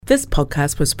This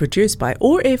podcast was produced by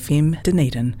OAR FM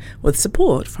Dunedin with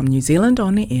support from New Zealand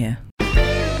On the Air.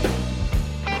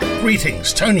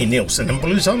 Greetings, Tony Nielsen and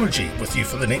Bluesology with you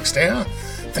for the next hour.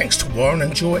 Thanks to Warren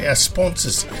and Joy, our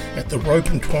sponsors at the Rope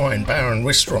and Twine Bar and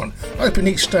Restaurant, open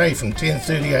each day from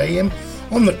 10:30am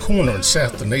on the corner in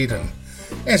South Dunedin.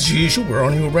 As usual, we're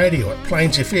on your radio at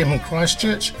Plains FM in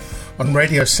Christchurch, on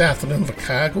Radio Southland in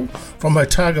Invercargill, from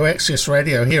Otago Access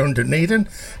Radio here in Dunedin,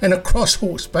 and across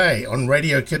Hawke's Bay on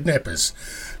Radio Kidnappers.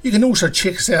 You can also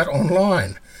check us out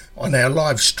online on our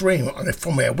live stream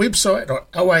from our website at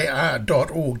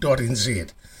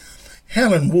oar.org.nz.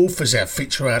 Howlin Wolf is our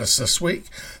feature artist this week.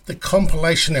 The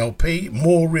compilation LP,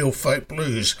 More Real Folk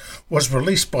Blues, was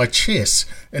released by Chess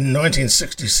in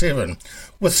 1967,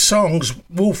 with songs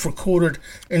Wolf recorded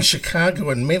in Chicago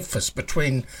and Memphis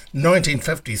between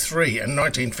 1953 and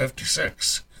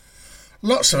 1956.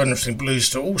 Lots of interesting blues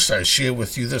to also share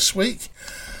with you this week.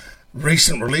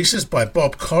 Recent releases by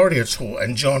Bob Corriator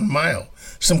and John Mayall,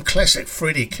 some classic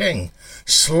Freddie King,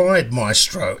 Slide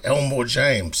Maestro, Elmore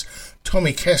James,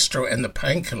 Tommy Castro and the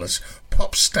Painkillers,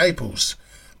 pop staples,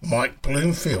 Mike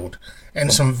Bloomfield,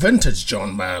 and some vintage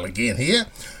John Mayall again here,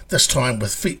 this time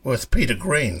with Peter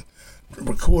Green,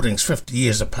 recordings 50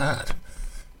 years apart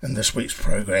in this week's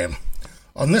program.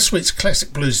 On this week's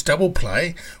Classic Blues Double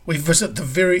Play, we visit the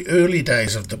very early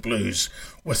days of the blues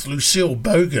with Lucille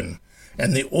Bogan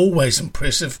and the always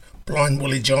impressive Blind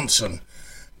Willie Johnson.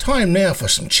 Time now for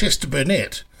some Chester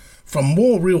Burnett. From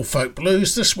More Real Folk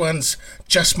Blues, this one's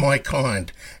Just My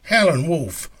Kind, Howlin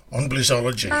Wolf on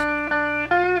Bluesology.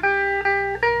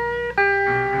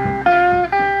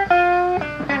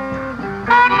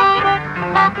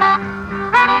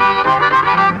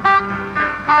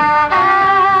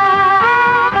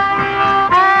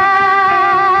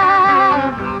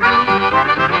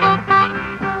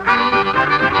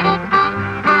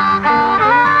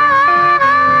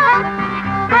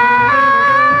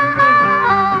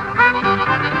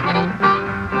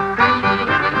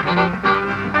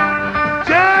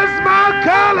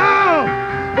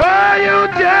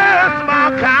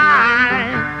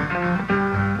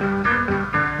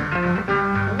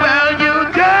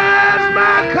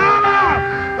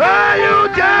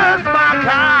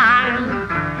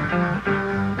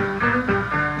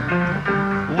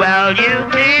 Well, you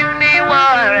keep me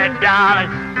worried,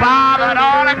 darling, bothered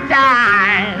all the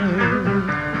time.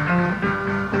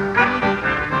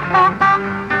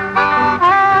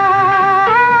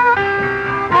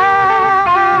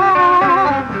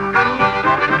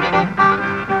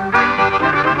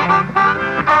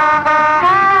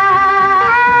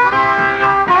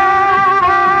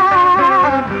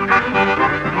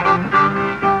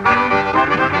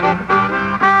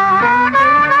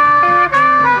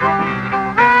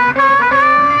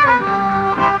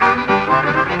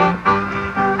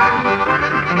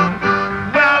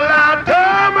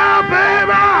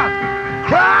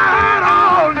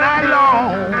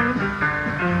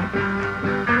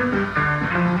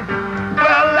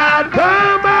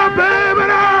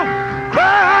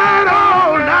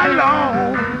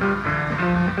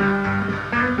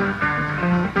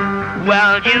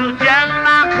 Well, you just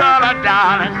my color,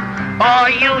 darling, or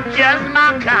you just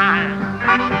my kind.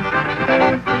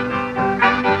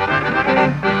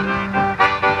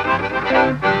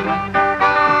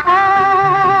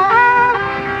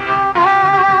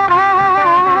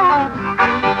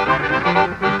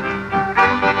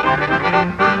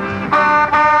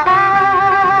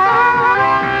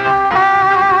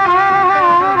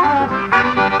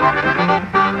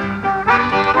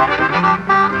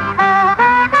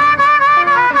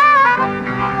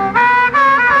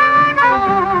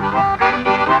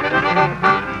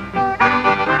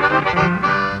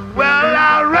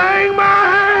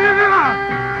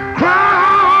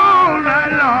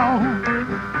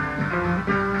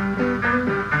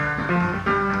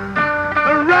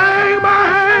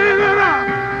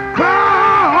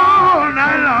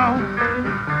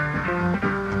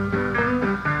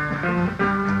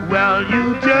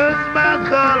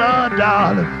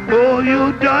 Oh,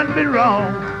 you done me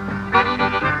wrong.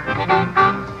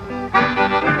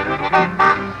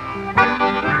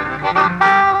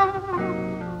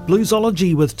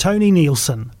 Bluesology with Tony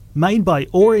Nielsen, made by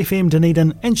OAR FM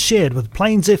Dunedin and shared with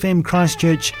Plains FM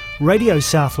Christchurch, Radio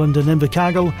Southland in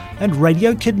Invercargill and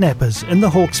Radio Kidnappers in the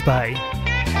Hawke's Bay.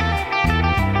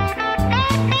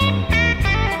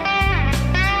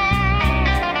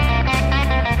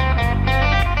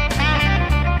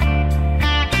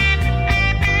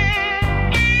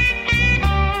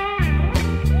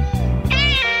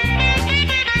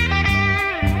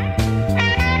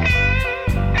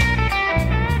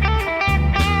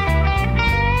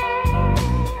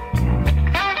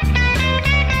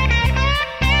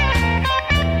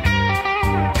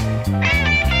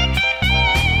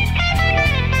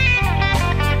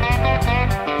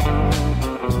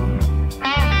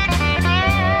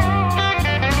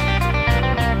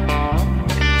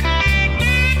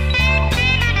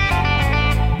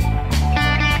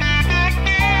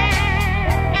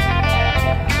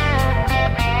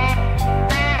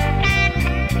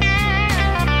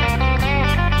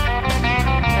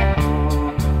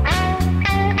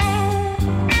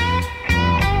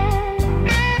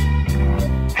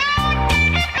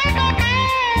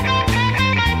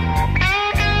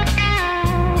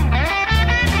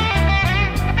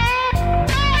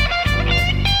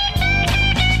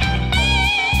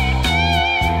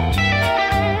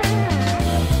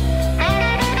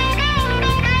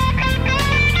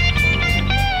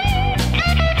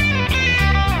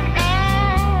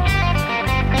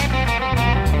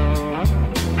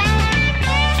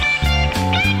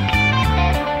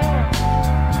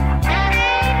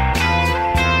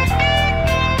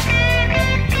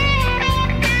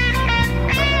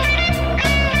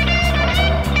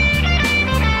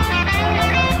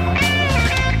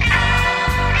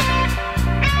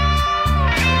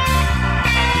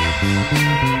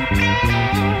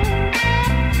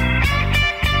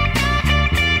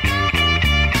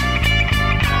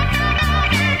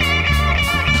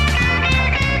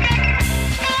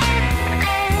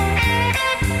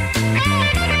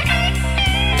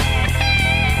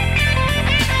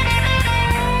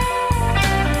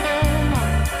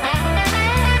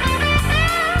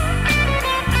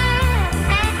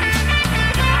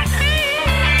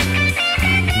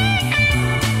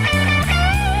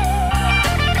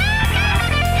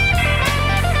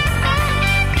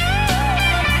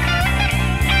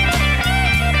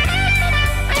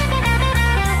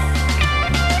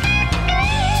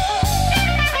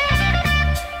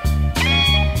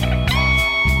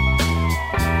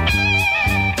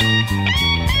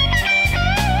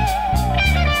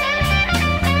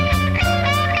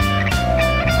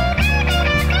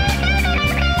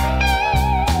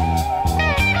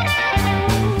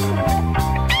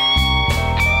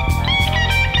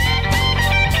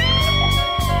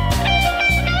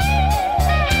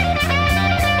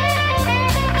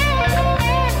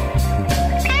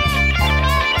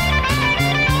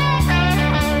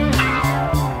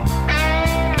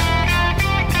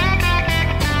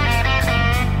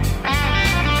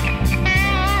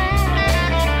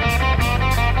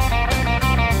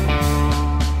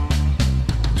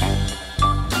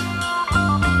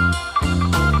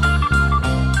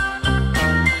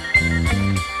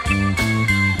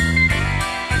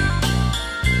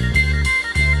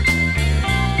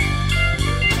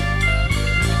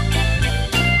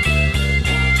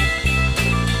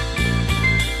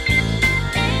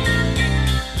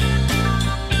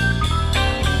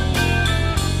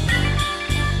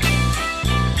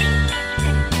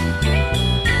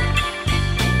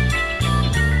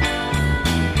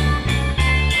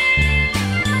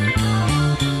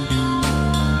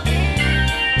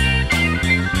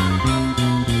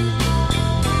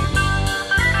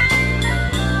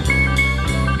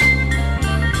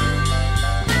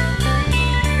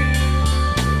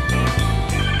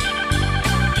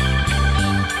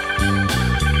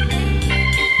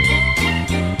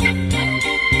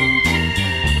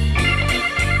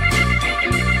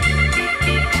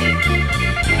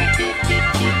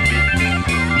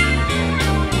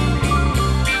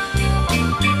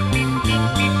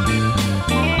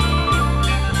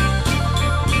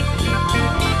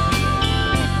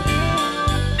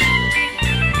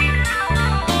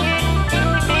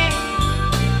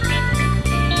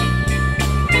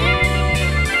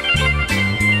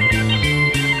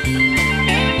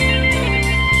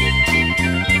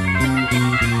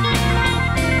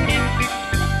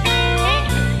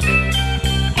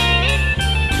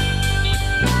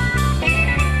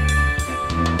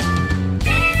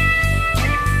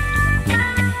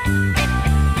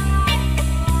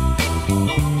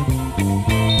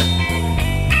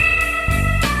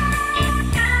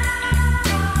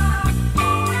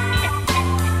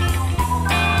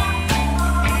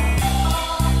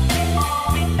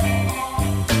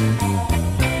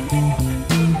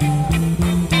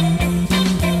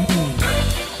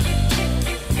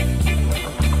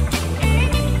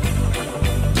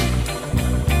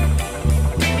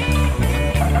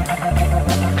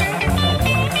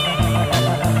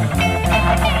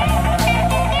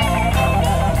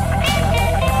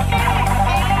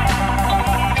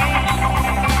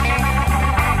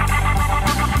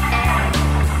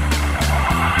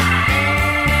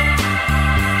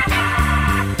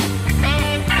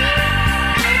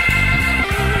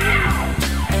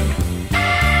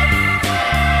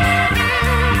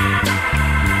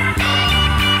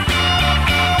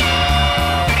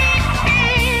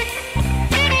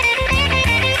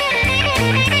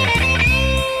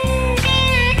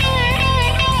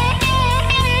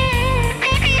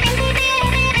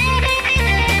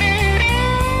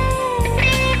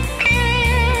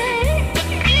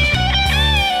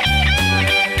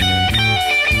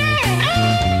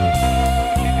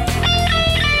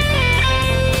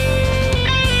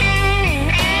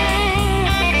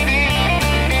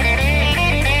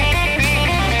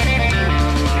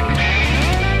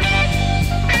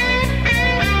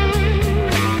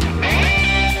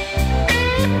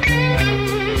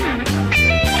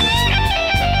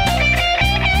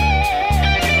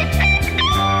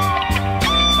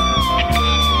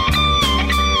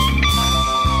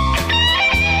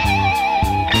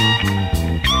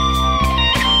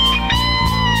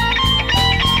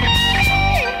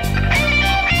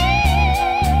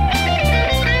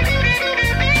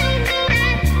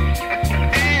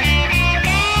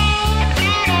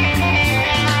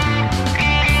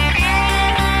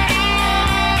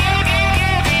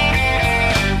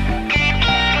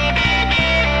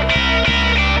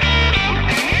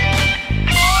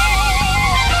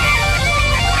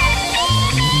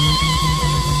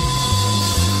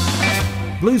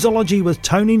 Bluesology with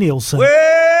Tony Nielsen. Well,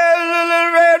 a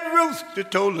little red rooster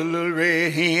told a little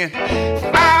red hen,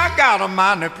 I got a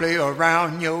mind to play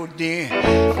around your den.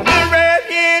 The red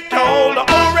hen told the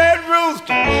old red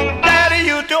rooster, Daddy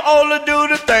used to only do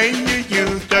the thing you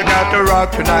used to. Got to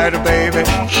rock tonight, baby.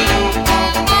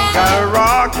 Gotta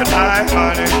rock tonight,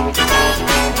 honey.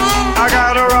 I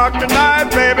gotta rock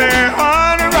tonight, baby.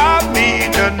 Honey, rock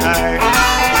me tonight.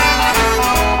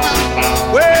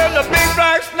 Well, the big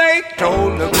black snake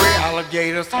told the gray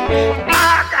alligators,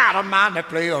 I got a mind to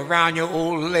play around your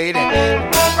old lady. The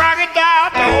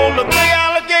crocodile told the gray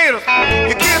alligators,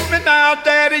 you kiss me now,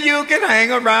 Daddy, you can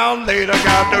hang around later.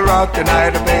 Got to rock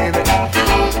tonight, baby.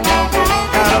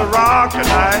 Gotta rock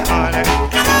tonight, honey.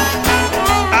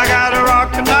 I gotta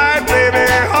rock tonight, baby.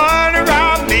 Honey,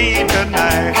 rock me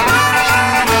tonight.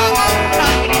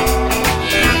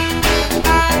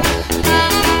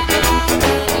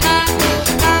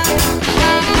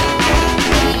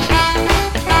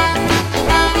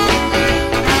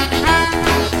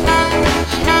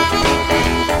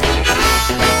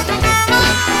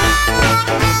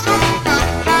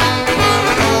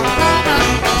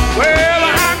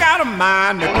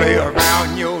 To play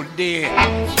around your den.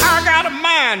 I got a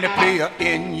mind to play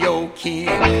in your kin.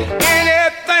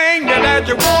 Anything that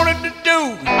you wanted to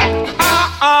do,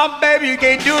 baby, you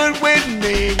can't do it with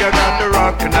me. You got to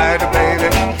rock tonight, baby.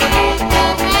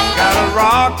 Gotta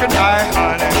rock tonight,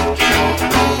 honey.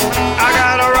 I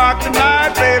gotta rock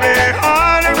tonight, baby.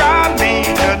 Honey, rock me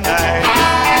tonight.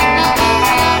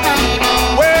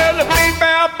 Well, the big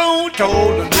baboon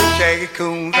told the little shaggy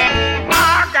coon,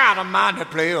 I got a mind to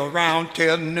play around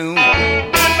till noon.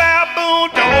 The baboon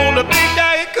told the big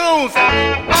daddy coon,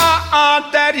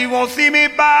 Daddy won't see me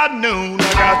by noon.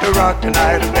 I got to rock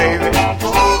tonight, baby.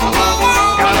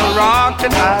 Gotta rock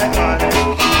tonight,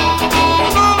 honey.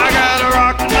 I gotta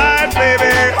rock tonight,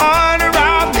 baby. Honey,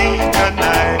 rock me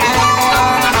tonight.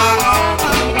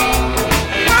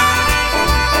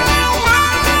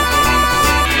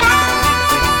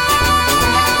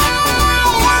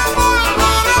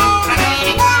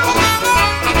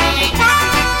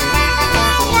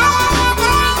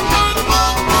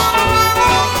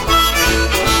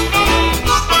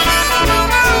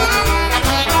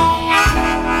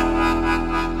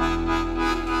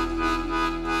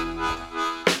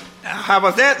 How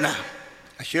was that now?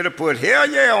 I should have put hell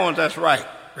yeah on, that's right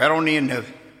on the end of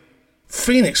it.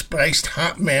 Phoenix-based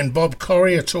Heartman Bob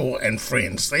Corriator and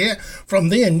friends there from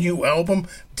their new album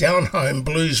Down Home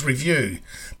Blues Review.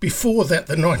 Before that,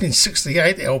 the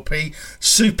 1968 LP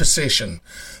Super Session,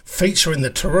 featuring the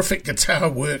terrific guitar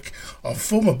work of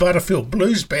former Butterfield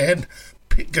Blues Band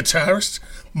guitarist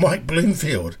Mike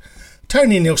Bloomfield.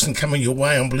 Tony Nielsen coming your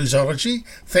way on Bluesology,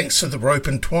 thanks to the Rope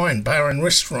and Twine Bar and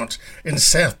Restaurant in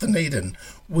South Dunedin,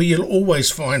 where you'll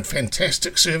always find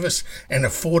fantastic service and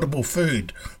affordable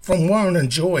food from Warren and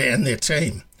Joy and their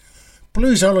team.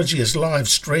 Bluesology is live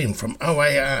streamed from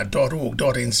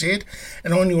oar.org.nz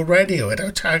and on your radio at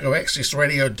Otago Access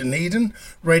Radio Dunedin,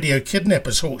 Radio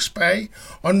Kidnappers Hawke's Bay,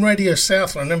 on Radio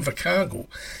Southland Invercargill,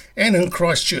 and in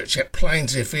Christchurch at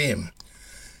Plains FM.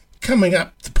 Coming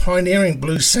up, the pioneering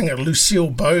blues singer Lucille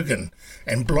Bogan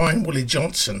and Blind Willie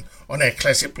Johnson on our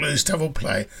classic blues double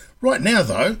play. Right now,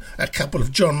 though, a couple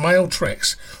of John Mayall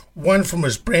tracks, one from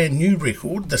his brand new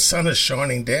record, The Sun Is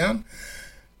Shining Down,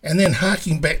 and then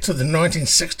harking back to the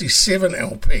 1967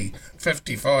 LP,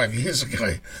 55 years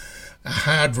ago, A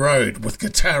Hard Road with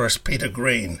guitarist Peter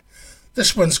Green.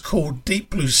 This one's called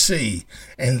Deep Blue Sea,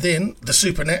 and then The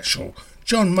Supernatural,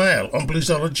 John Mayall on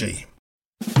Bluesology.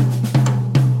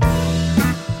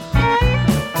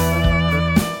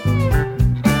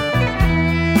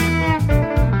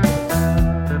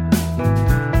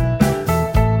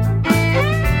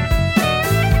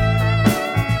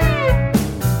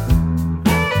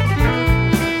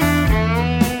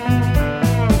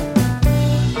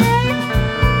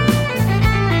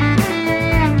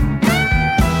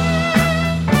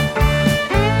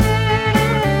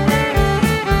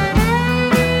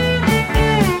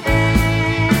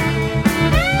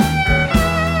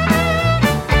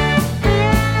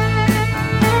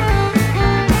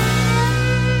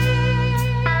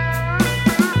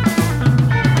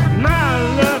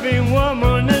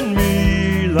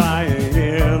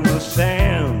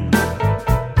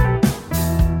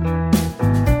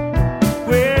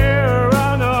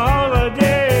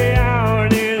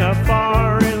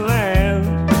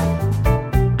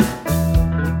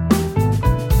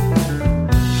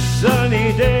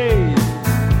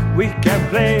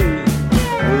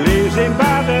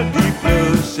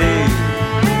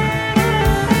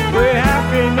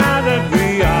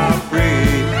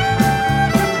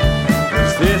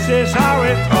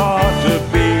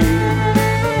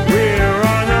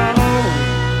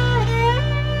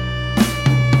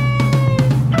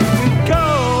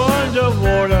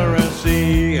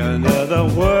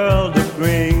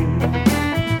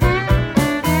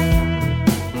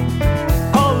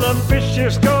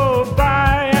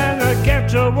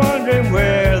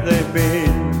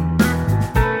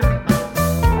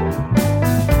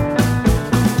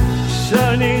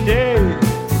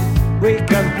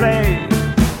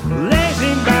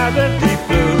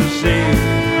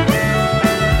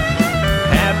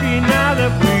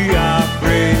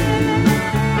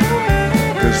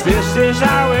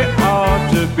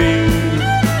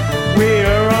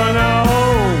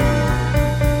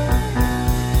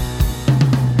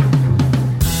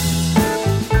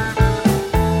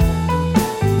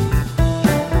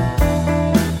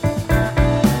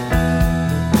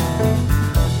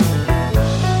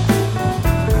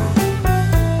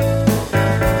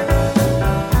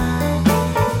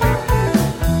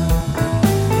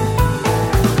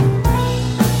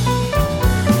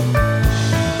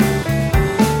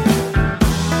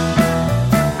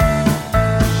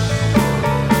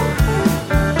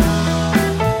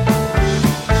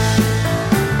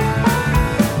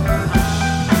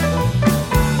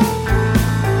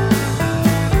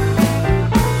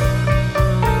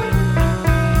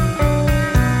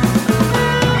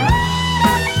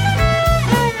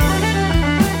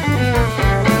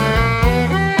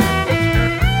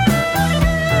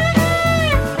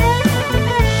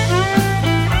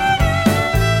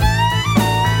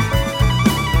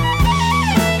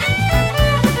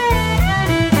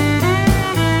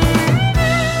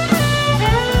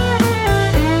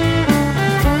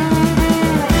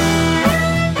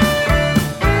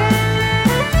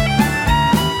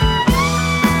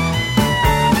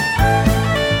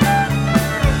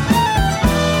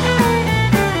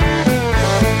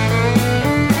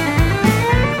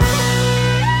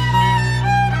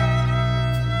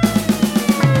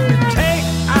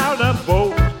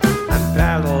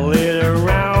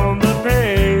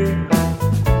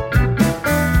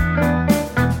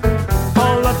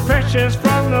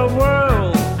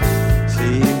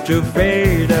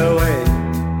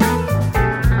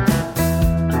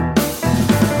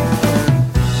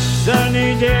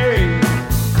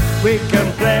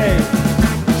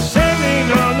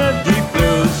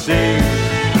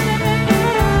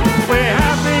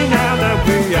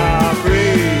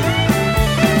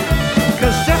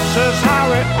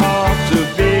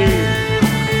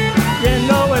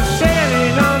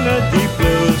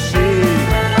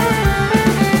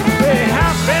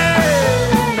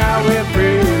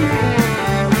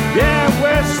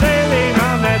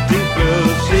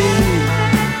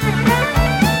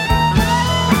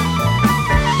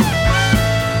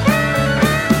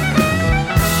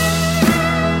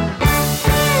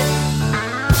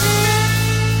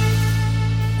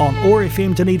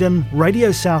 FM Dunedin,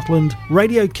 Radio Southland,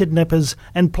 Radio Kidnappers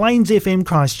and Plains FM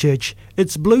Christchurch,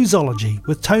 it's Bluesology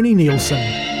with Tony Nielsen.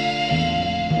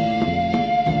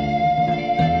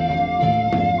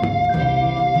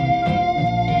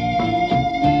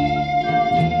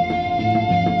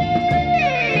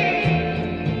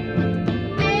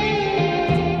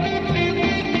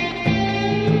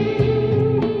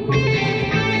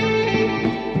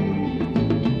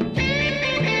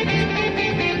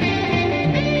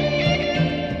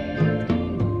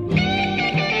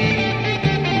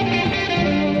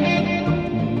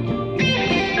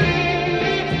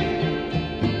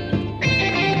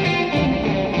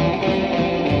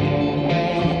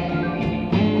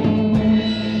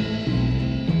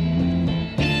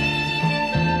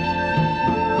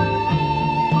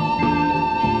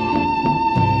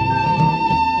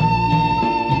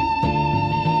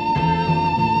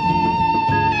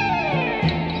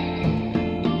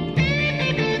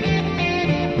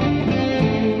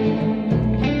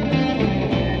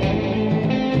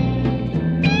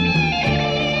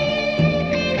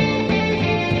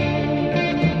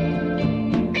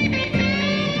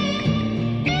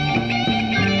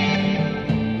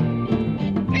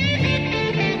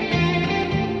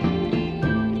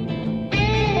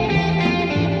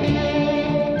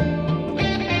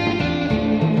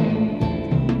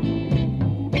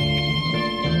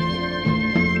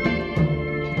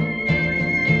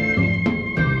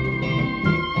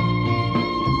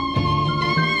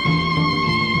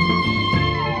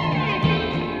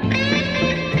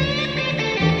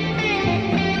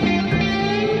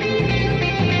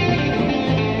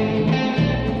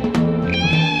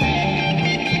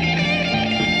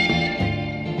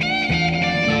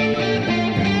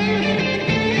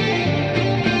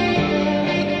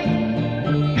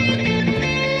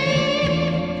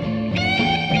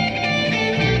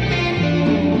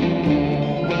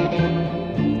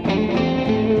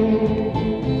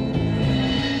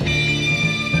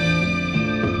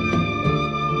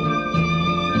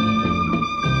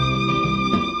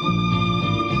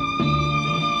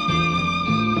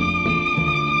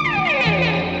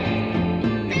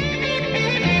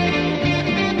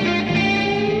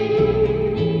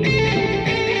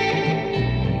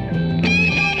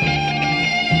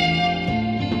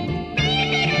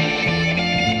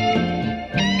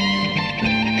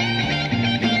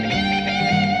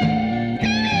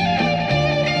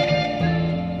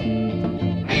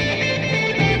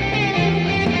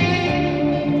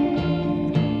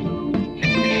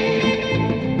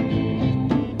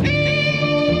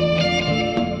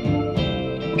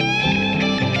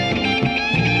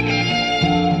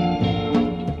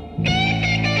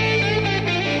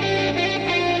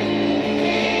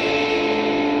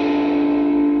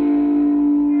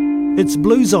 It's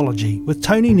Bluesology with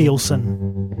Tony Nielsen.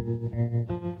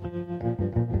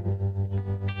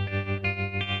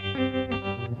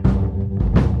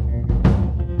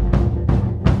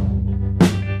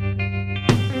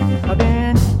 I've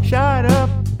been shot up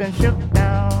and shook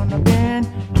down. I've been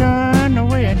turned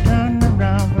away and turned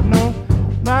around with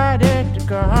nobody to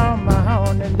call my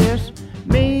own in this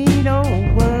mean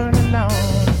old world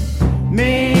alone.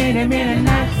 Many, many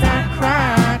nights I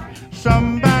cried.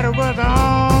 Somebody was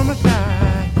on my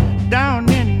side. Down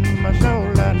in my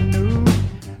soul I knew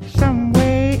some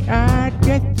way I'd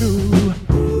get through.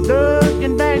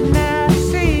 Looking back now I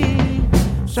see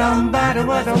somebody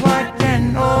was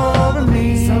watching over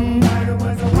me. Somebody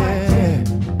was watching.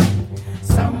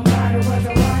 Somebody was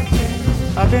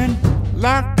watching. I've been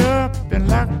locked up and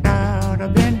locked out.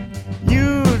 I've been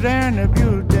used and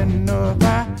abused. Didn't know if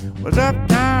I was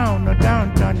uptown or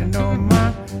downtown. You know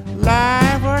my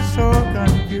life was so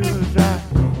confused. I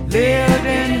lived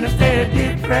in a state of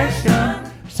depression.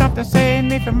 Something saved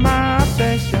me from my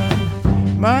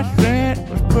obsession. My strength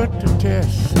was put to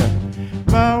test.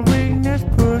 My weakness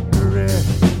put to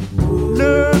rest.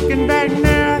 Looking back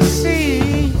now I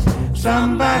see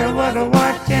somebody was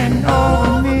watching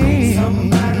over me.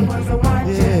 Somebody was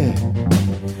watching. Yeah.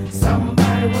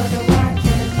 Somebody was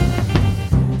watching.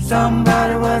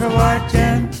 Somebody was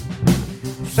watching.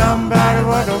 Somebody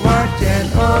was watching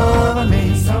over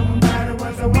me. Somebody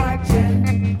was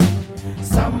watching.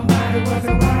 Somebody was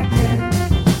watching.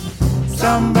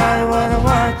 Somebody was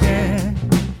watching.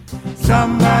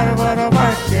 Somebody was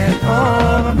watching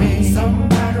over me.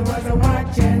 Somebody was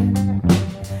watching.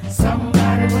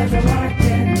 Somebody was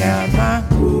watching. Now my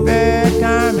bad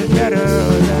time is better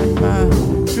than my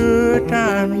good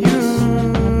time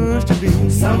used to be.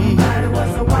 Somebody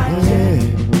was watching. Yeah.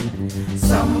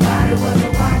 Somebody was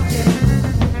watching.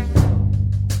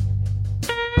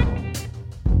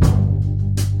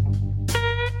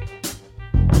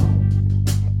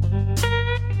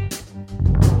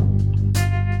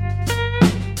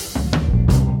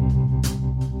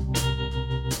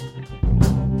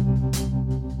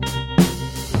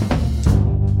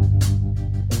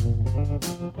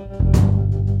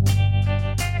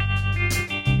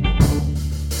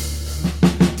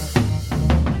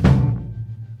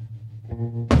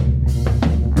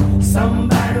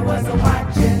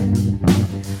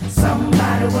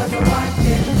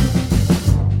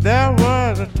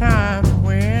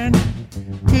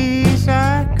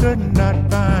 could not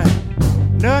find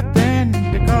nothing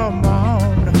to call my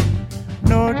own.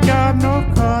 No job, no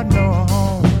car, no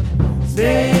home.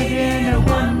 Stayed in a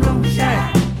one-room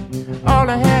shack. All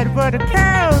I had were the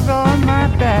cows on my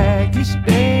back. Each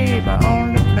day my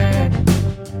only plan,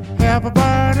 have a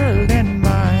bottle in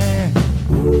my hand.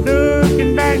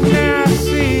 Looking back now I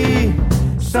see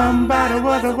somebody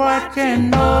was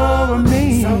watching over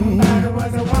me. Somebody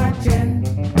was watching.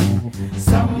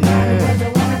 Somebody was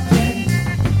watching.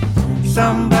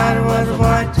 Somebody was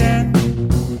watching.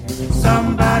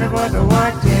 Somebody was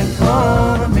watching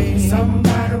over me.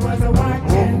 Somebody was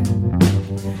watching.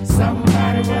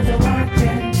 Somebody was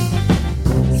watching.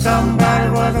 Somebody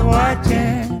was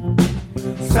watching.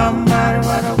 Somebody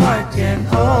was watching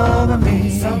over me.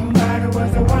 Somebody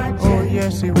was watching. Oh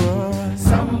yes he was.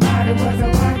 Somebody was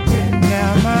watching.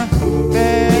 Now my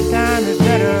bad time is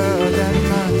better than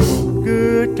my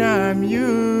good time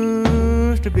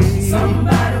used to be.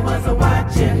 Somebody was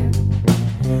watching.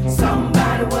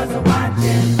 Somebody was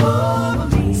watching over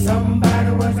me.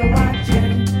 Somebody was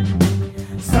watching.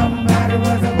 Somebody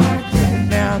was watching.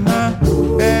 Now my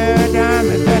bad time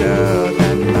is better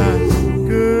than my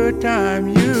good time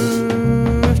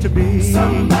used to be.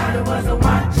 Somebody was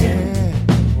watching.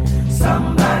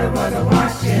 Somebody was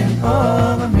watching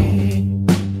over me.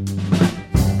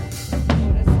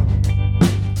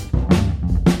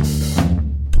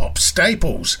 Pop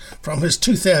Staples from his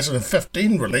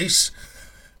 2015 release,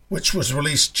 which was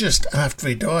released just after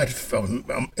he died,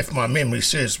 if my memory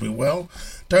serves me well.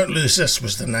 Don't Lose This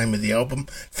was the name of the album,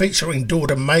 featuring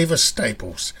daughter Mavis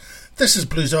Staples. This is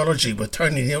Bluesology with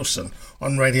Tony Nielsen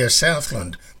on Radio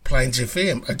Southland, Plains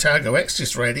FM, Otago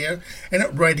Access Radio, and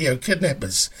at Radio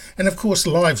Kidnappers, and of course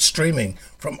live streaming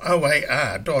from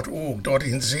oar.org.nz.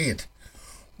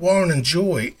 Warren and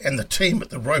Joy and the team at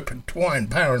the Rope and Twine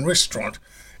Bar and Restaurant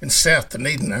in South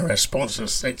Dunedin are our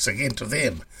sponsors. Thanks again to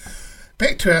them.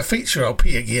 Back to our feature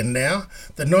LP again now,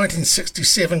 the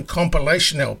 1967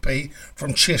 compilation LP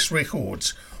from Chess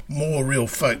Records, More Real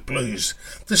Folk Blues.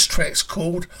 This track's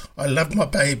called I Love My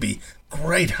Baby.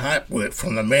 Great artwork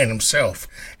from the man himself,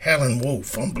 Howlin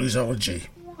Wolf on Bluesology.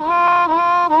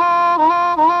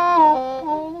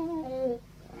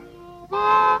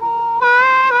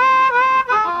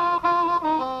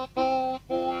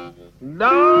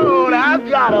 Lord, I've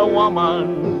got a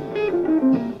woman.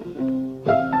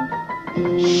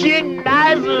 She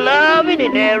nice, loving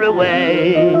in every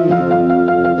way.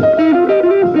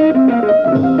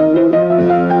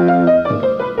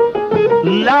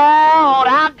 Lord,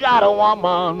 I got a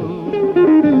woman.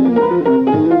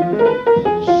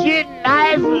 She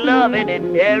nice, loving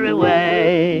in every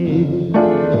way.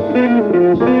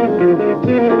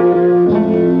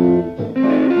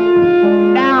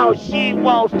 Now she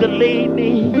wants to leave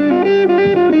me,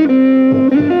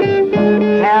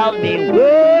 have me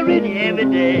worried every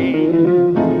day.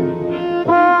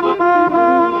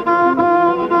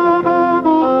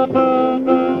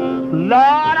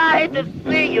 Lord, I hate to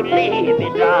see you leave me,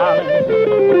 darling.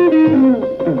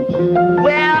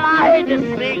 Well, I hate to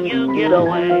see you get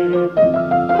away.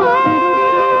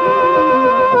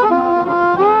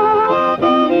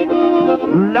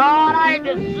 Lord, I hate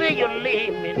to see you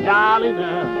leave me, darling.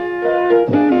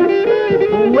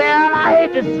 Well, I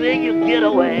hate to see you get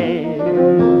away.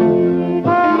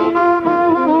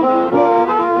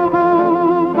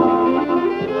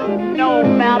 No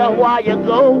matter where you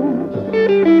go,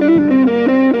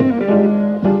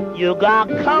 you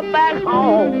gonna come back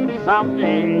home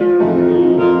someday.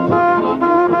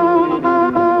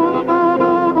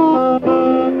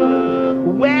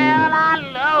 Well, I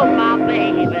love my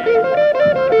baby.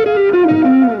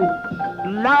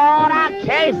 Lord, I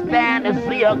can't stand to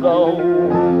see her go.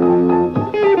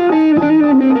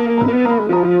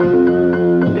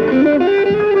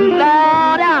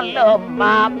 Lord, I love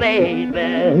my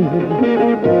baby.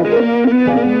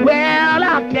 Well,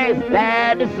 I can't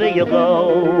stand to see you go.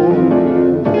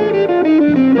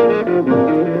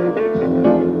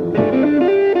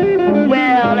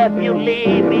 Well, if you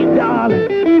leave me, darling,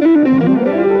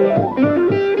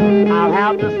 I'll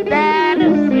have to stand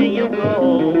and see you go.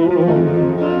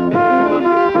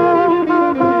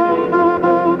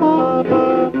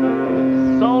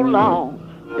 So long.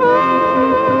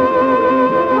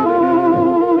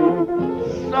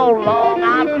 So long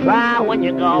I'll cry when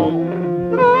you're gone.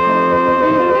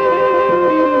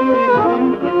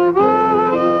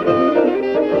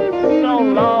 So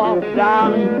long,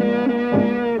 darling.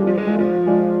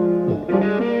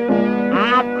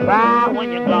 I'll cry when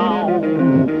you're gone.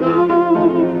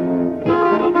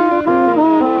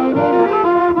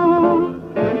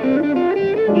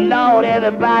 Lord,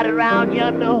 everybody around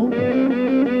you know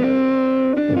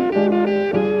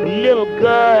Little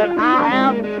girl, I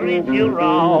have treated you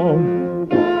wrong.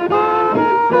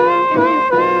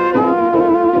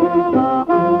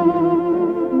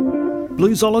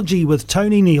 Bluesology with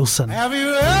Tony Nielsen. Have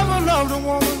you ever loved a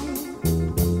woman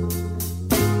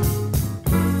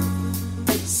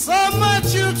so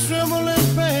much you tremble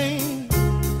in pain?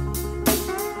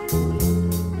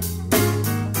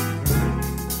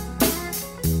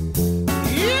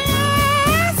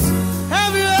 Yes,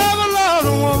 have you ever loved a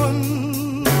woman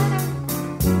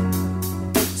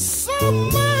so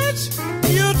much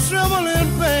you tremble in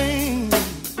pain?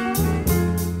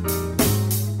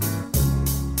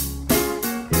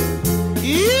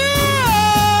 Yes,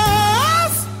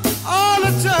 all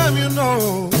the time, you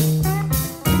know,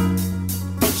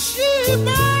 she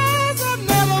bears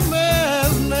another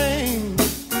man's name.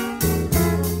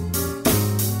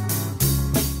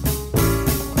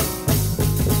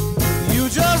 You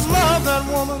just love that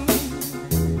woman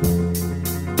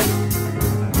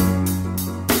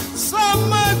so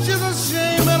much is a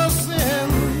shame and a sin.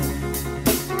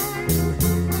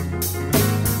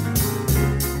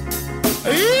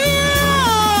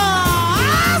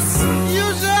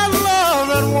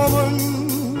 Woman,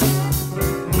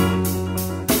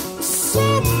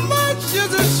 so much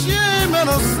is a shame and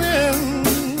a sin.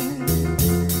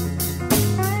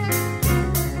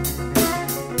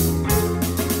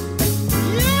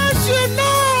 Yes, you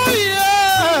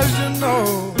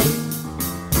know,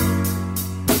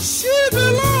 she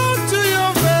belonged to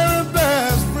your very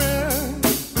best friend.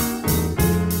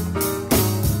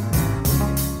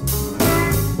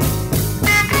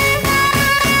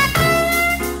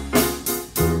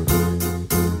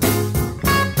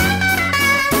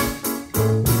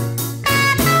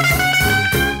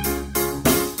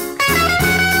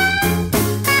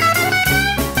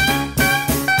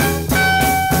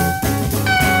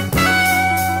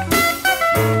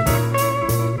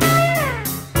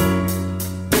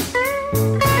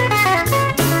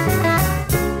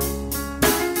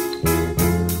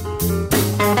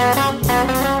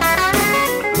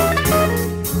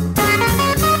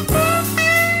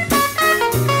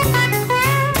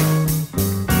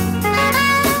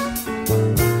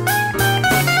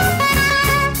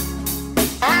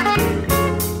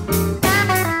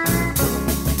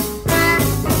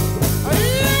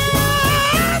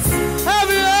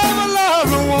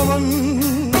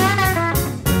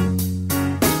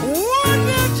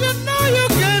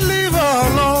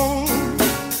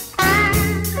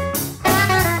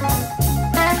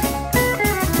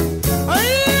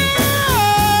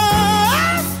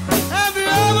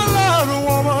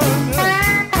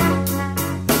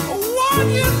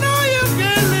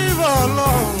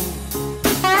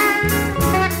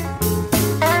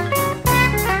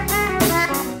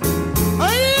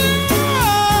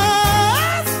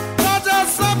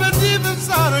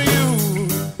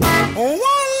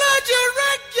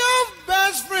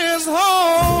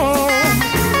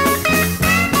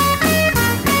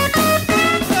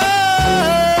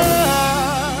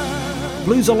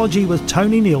 Bluesology with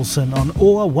Tony Nielsen on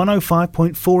OAR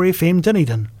 105.4 FM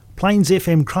Dunedin, Plains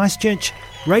FM Christchurch,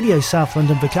 Radio Southland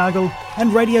in Invercargill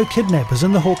and Radio Kidnappers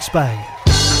in the Hawke's Bay.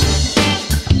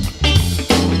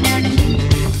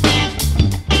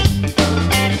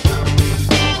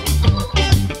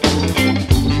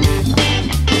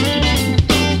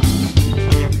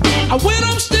 I went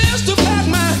upstairs to pack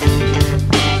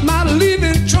my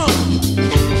leaving trunk.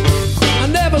 I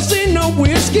never seen no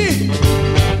whiskey.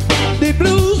 The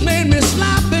blues made me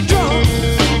sloppy drunk.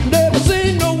 Never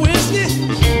seen no whiskey.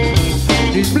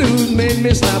 These blues made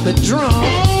me sloppy drunk.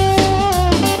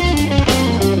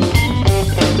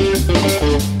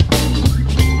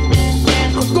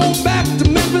 I'm going back to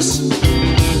Memphis,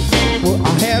 where I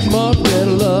had my better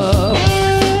love.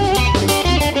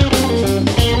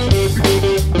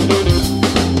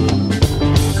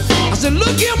 I said,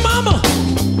 look here, mama,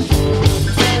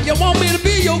 you want me to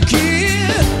be your kid?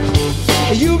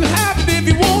 You can have it if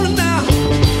you want it now.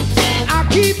 I'll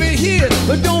keep it here,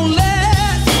 but don't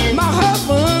let my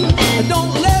husband,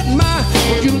 don't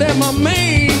you let my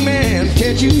main man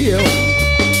catch you here.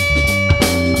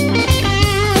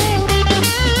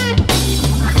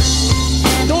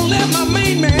 Don't let my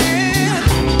main man,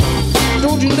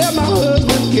 don't you let my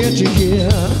husband catch you here.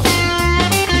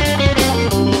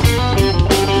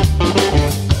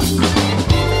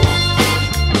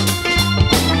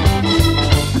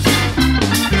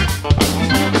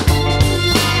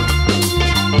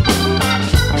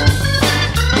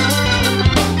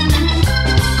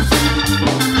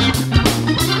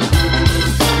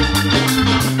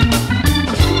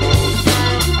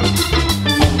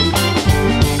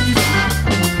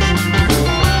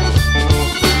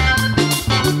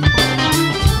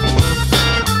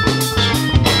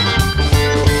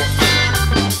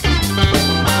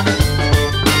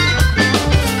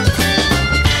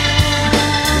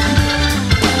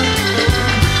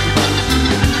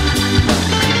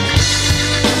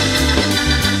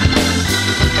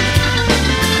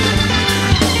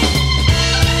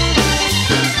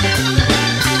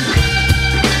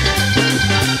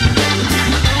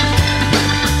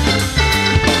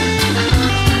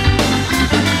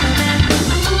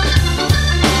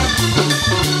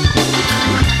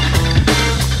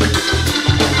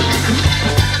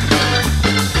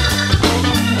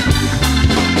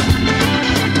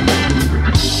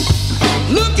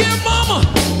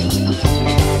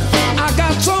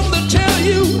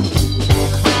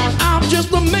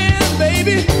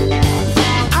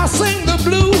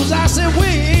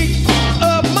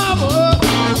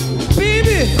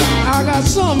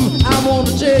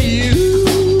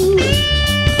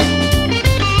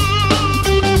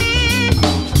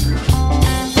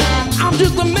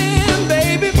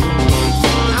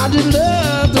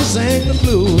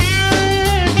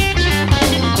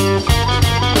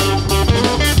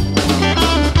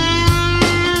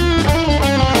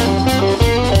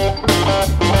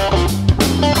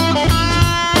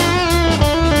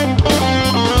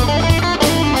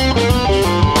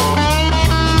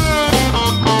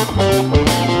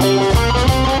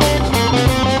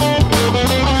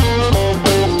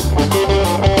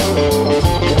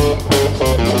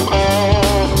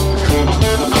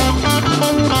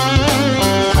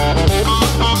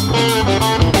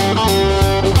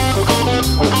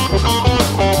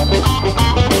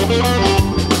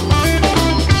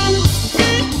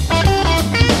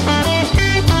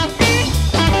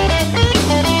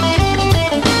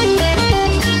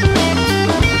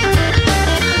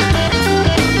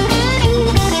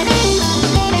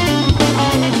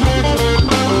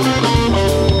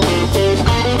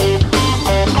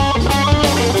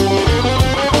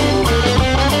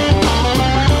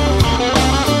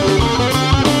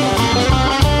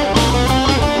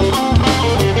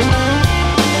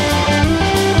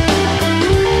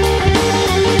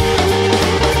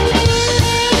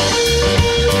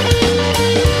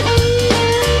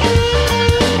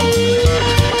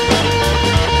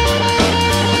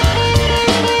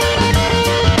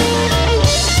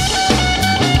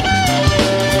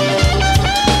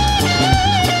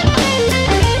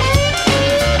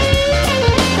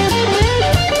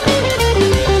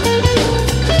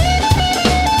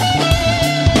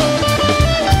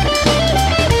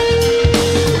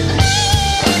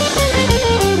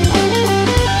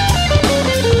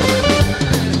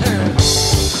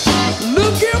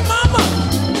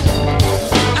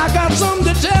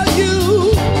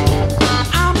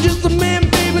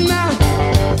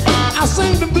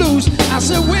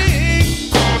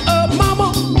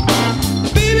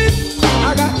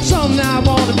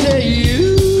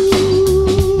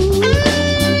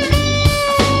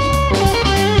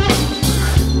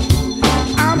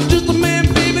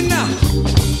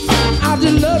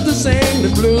 sing the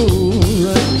blues.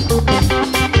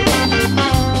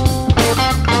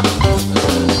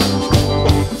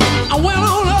 I went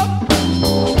on up,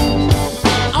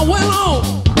 I went on,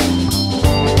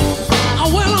 I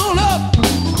went on up,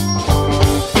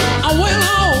 I went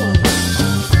on,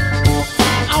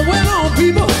 I went on,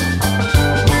 people.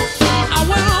 I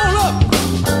went on up,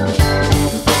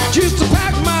 just to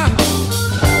pack my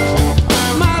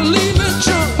leaving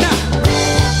trunk now,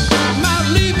 my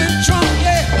leaving trunk,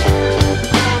 yeah,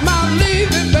 my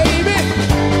leaving baby,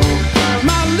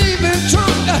 my leaving trunk,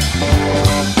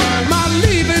 my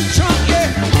leaving trunk, yeah,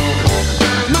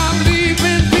 my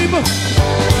leaving people,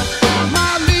 my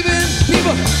leaving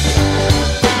people,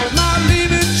 my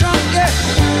leaving trunk, yeah,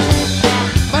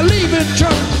 my leaving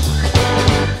trunk.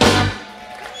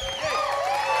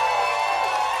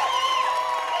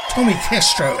 Tommy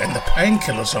Castro and the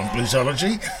Painkillers on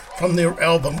Bluesology from their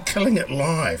album Killing It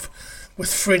Live,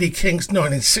 with Freddie King's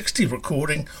 1960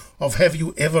 recording of Have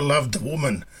You Ever Loved a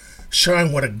Woman,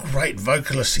 showing what a great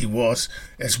vocalist he was,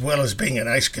 as well as being an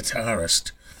ace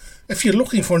guitarist. If you're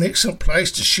looking for an excellent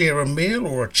place to share a meal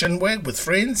or a chinwag with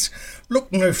friends,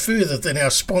 look no further than our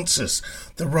sponsors,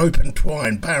 the Rope and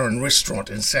Twine Bar and Restaurant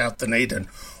in South Dunedin.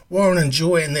 Warren and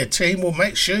Joy and their team will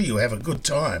make sure you have a good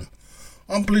time.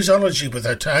 On Bluesology with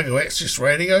Otago Access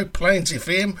Radio, Plains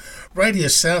FM, Radio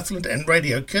Southland and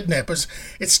Radio Kidnappers,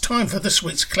 it's time for this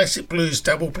week's Classic Blues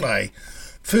Double Play.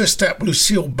 First up,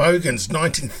 Lucille Bogan's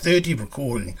 1930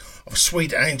 recording of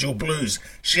Sweet Angel Blues.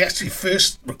 She actually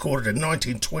first recorded in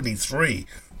 1923,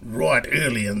 right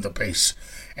early in the piece.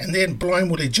 And then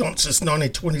Blind Willie Johnson's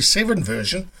 1927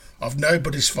 version of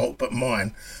Nobody's Fault But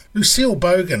Mine. Lucille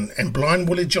Bogan and Blind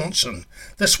Willie Johnson,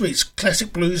 this week's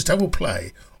Classic Blues Double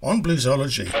Play on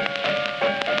Bluesology.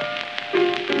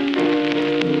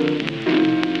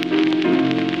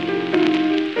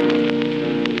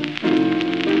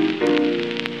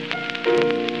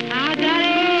 I got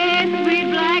a sweet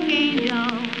black angel.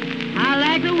 I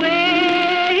like the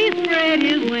way he spread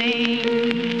his wings.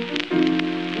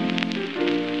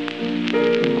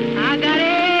 I got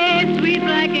a sweet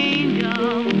black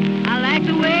angel. I like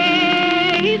the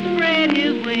way he spread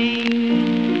his wings.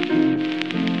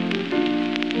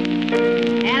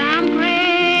 And I'm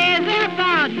crazy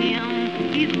about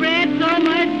him. He spread so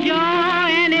much joy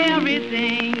and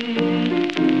everything.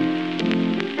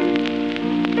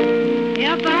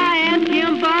 If I ask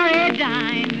him for a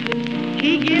dime,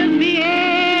 he gives me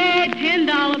a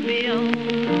 $10 bill.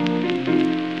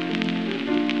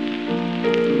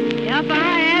 If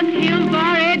I ask him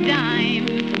for a dime,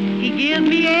 he gives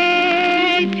me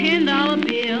a $10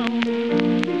 bill.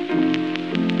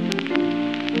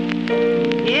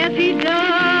 Yes, he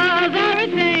does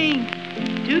everything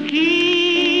to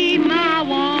keep my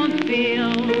wants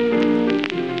filled.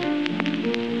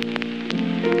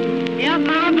 If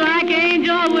my black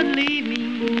angel would leave me,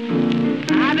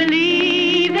 I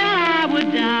believe that I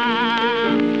would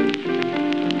die.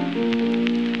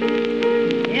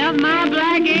 If my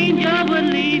black angel would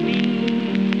leave me,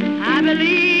 I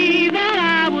believe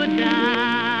that I would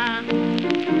die.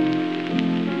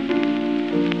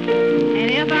 And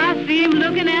if I see him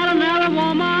looking at another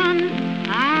woman,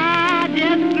 I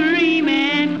just scream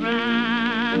and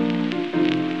cry.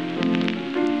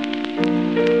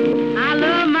 I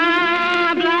love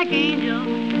my black angel,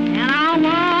 and I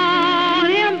want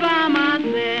him by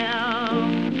myself.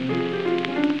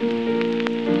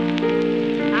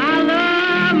 I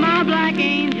love my black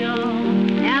angel,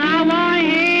 and I want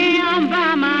him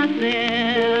by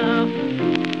myself.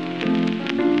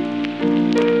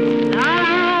 I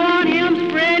want him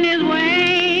spreading his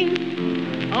wings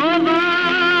over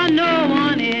no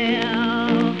one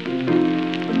else.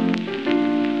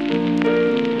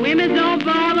 Women don't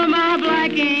bother my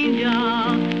black angel,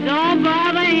 don't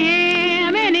bother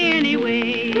him in any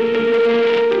way.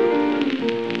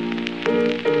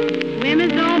 Women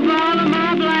don't bother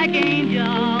my black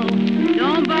angel,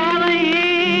 don't bother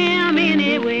him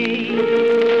anyway.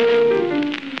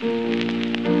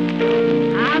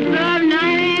 I served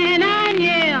 99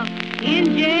 years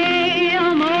in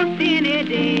jail most any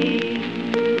day.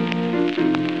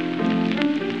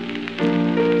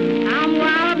 I'm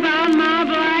wild about my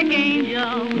black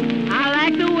angel. I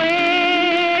like the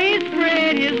way he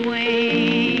spread his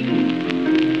wings.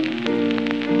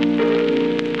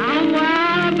 I'm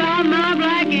wild about my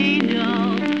black angel.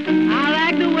 I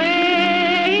like the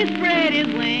way he spread his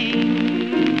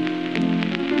wings.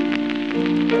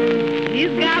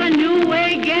 He's got a new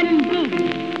way getting boots,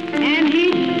 and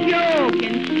he sure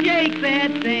can shake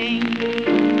that thing.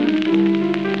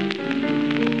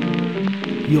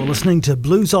 You're listening to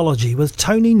Bluesology with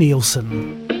Tony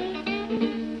Nielsen.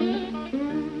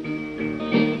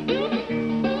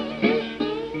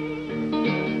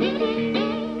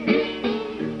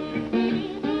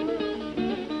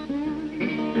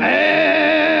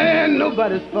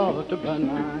 supposed to burn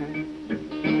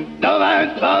mine.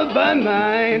 Nobody's supposed to burn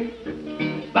mine.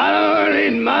 But I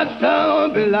read my soul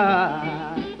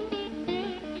belie.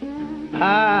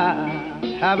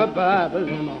 I have a Bible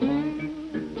in my home.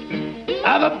 I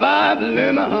have a Bible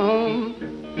in my home.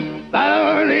 But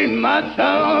I read my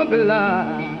soul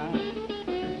belie.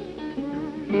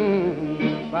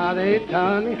 Father, he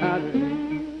taught me how to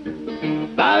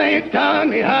read. Father, he taught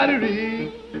me how to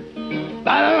read.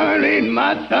 But I read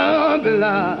my soul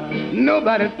belie.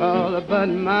 Nobody's fault but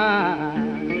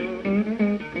mine.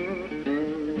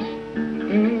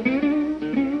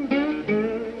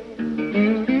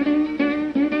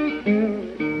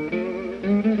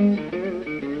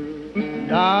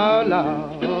 Oh,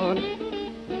 Lord,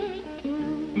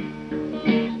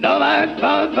 nobody's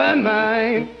fault but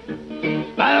mine.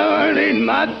 But I read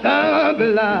my soul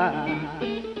belie.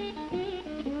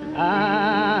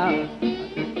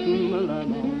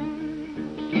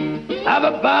 I've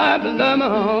a Bible of my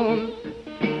own,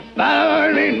 but I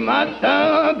read my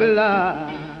soul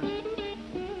belie.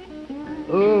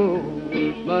 Oh,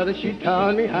 mother, she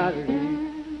taught me how to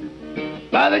read.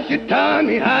 Father, she taught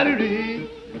me how to read.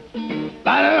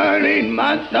 But I read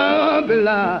my soul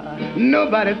belie.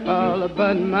 Nobody's fault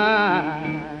but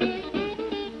mine.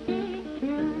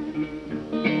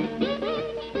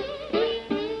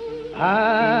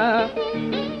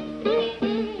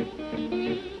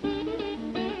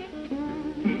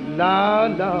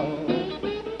 Lord, Lord,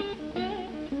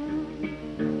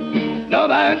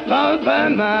 nobody's fault but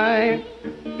mine.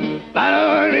 But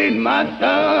I read my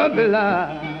soul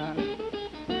belie.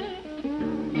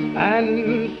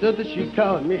 And so that she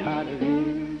taught me how to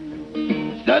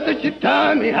read. So that she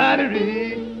taught me how to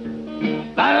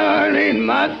read. But I read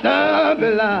my soul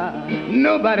belie.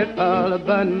 Nobody's fault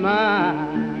but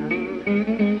mine.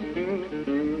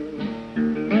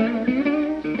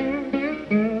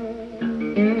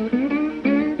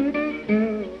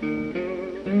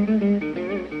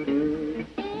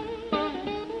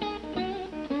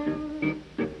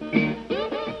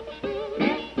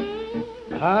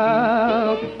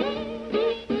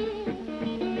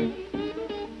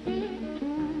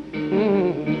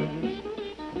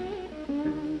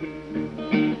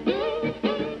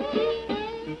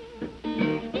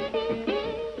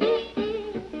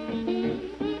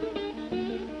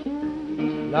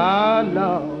 Lord,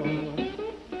 Lord,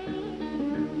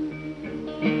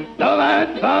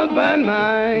 nobody's fault but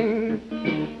mine.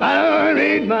 But I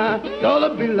read my soul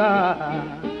belie.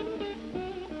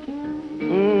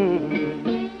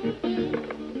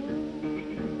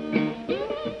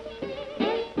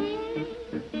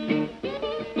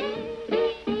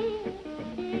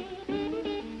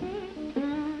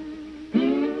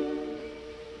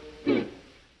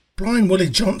 Blind Willie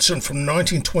Johnson from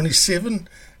 1927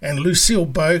 and Lucille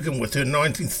Bogan with her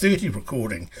 1930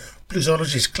 recording,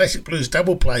 Bluesology's classic blues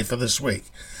double play for this week.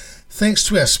 Thanks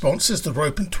to our sponsors, the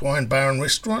Rope and Twine Bar and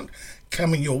Restaurant,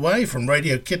 coming your way from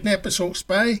Radio Kidnappers Hawke's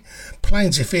Bay,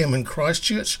 Plains FM in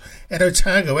Christchurch, at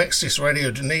Otago Access Radio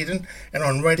Dunedin, and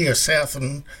on Radio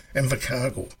Southland in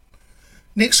Invercargill.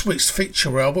 Next week's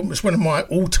feature album is one of my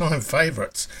all-time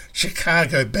favourites,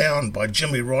 Chicago Bound by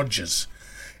Jimmy Rogers.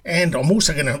 And I'm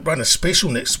also going to run a special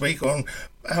next week on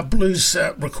blues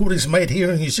recordings made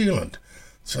here in New Zealand.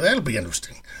 So that'll be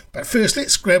interesting. But first,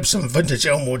 let's grab some vintage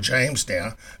Elmore James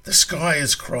now. The Sky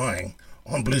is Crying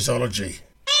on Bluesology.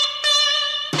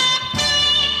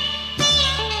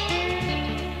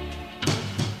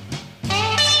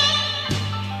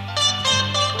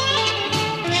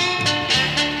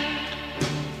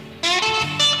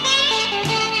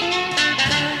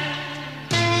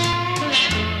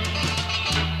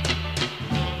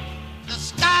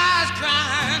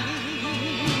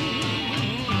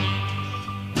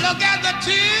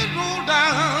 Tears roll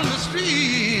down the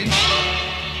street.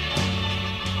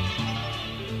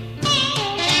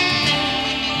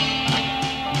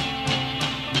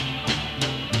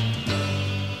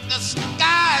 The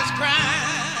sky's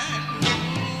crying.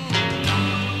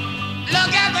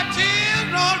 Look at the tears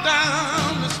roll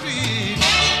down the street.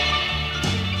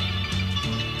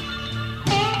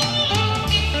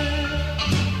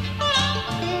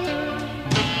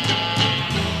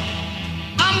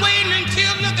 I'm waiting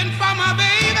until looking for my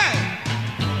baby,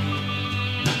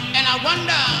 and I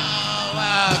wonder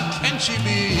where can she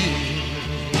be?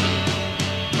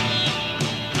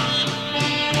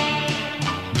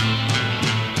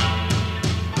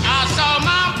 I saw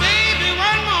my baby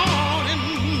one morning,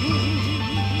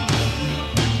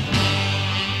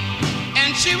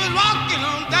 and she was walking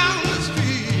on down the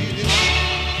street.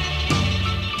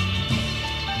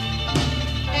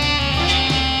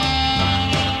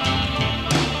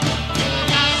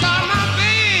 I saw my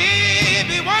baby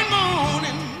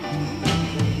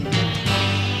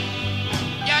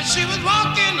as she was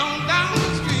walking on down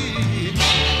the street.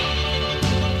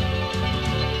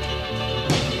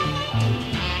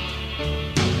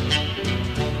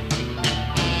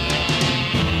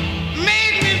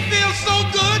 Made me feel so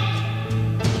good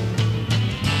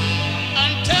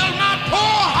until my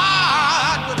poor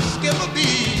heart would skip a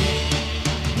beat.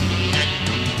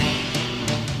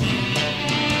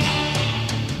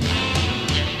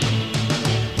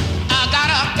 I got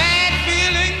a bad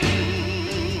feeling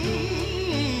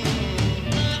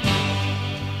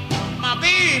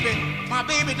my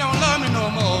baby don't love me no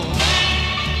more.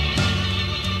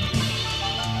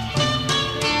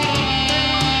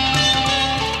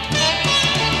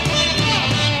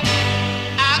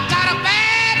 I got a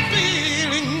bad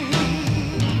feeling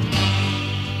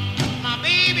my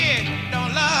baby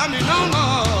don't love me no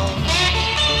more.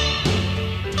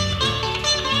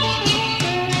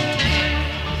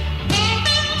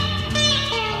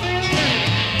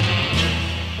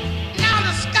 Now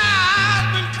the sky's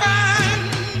been crying,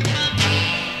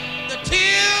 the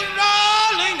tears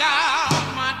rolling out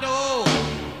my door.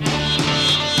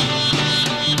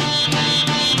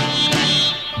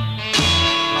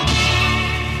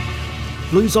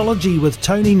 Bluesology with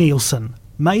Tony Nielsen,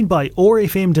 made by OAR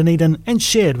FM Dunedin and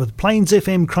shared with Plains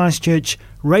FM Christchurch,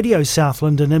 Radio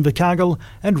Southland in Invercargill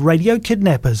and Radio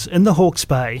Kidnappers in the Hawke's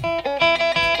Bay.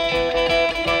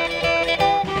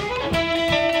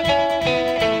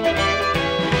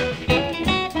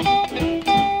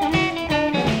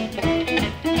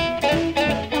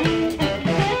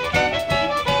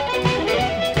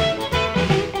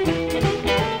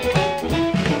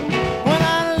 When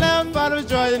I left out of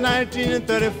Georgia in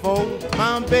 1934,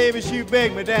 my baby, she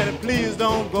begged me, Daddy, please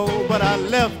don't go. But I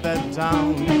left that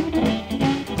town.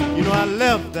 You know, I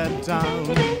left that town.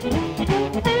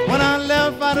 When I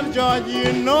left out of Georgia,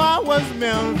 you know I was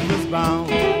Memphis bound.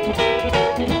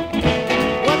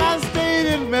 When I stayed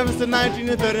in Memphis in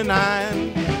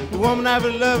 1939, the woman I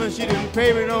was loving, she didn't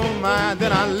pay me no mind.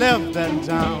 Then I left that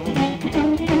town.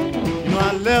 You know,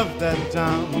 I left that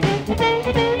town.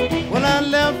 When I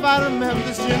left out of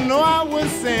Memphis, you know I was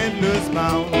St. Louis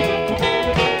bound.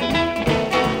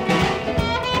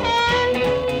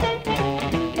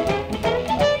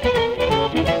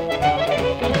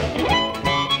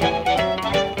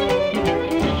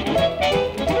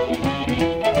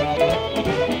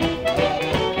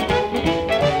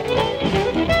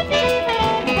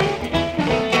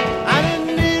 I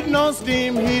didn't need no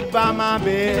steam heat by my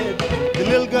bed. The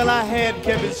little girl I had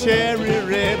kept it cherry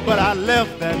red, but I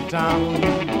left that town.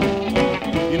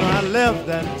 You know, I left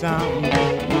that town.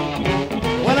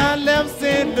 When I left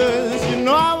St. Louis, you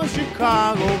know I was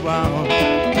Chicago bound.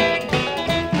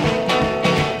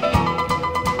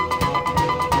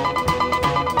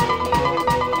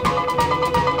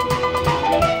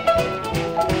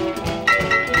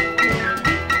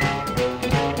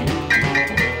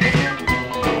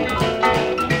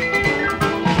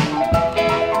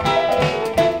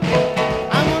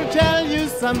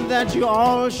 That you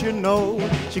all should know.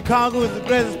 Chicago is the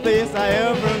greatest place I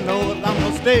ever know. I'm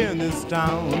gonna stay in this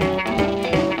town.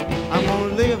 I'm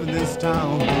gonna live in this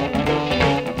town.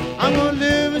 I'm gonna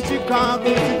live in Chicago.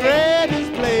 It's the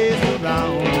greatest place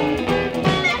around.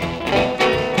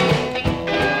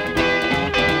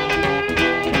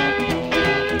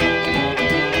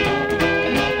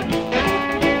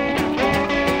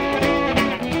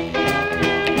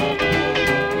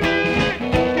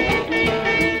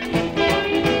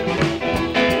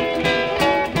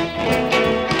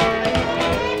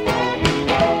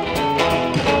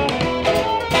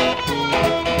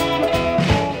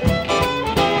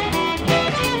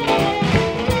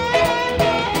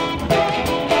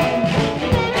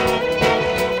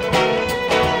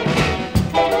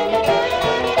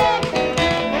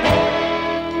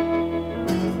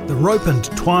 Rope and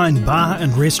Twine Bar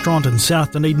and Restaurant in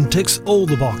South Dunedin ticks all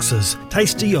the boxes.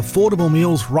 Tasty, affordable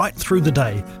meals right through the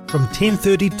day, from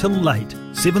 10:30 till late,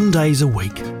 7 days a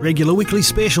week. Regular weekly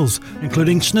specials,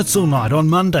 including schnitzel night on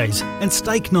Mondays and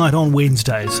steak night on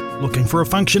Wednesdays. Looking for a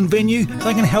function venue?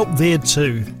 They can help there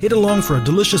too. Head along for a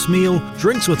delicious meal,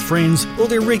 drinks with friends, or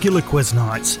their regular quiz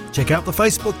nights. Check out the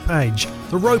Facebook page,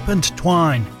 The Rope and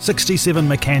Twine, 67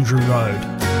 McAndrew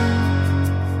Road.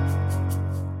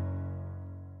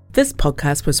 This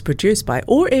podcast was produced by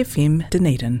OAR FM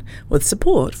Dunedin with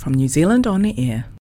support from New Zealand On the Air.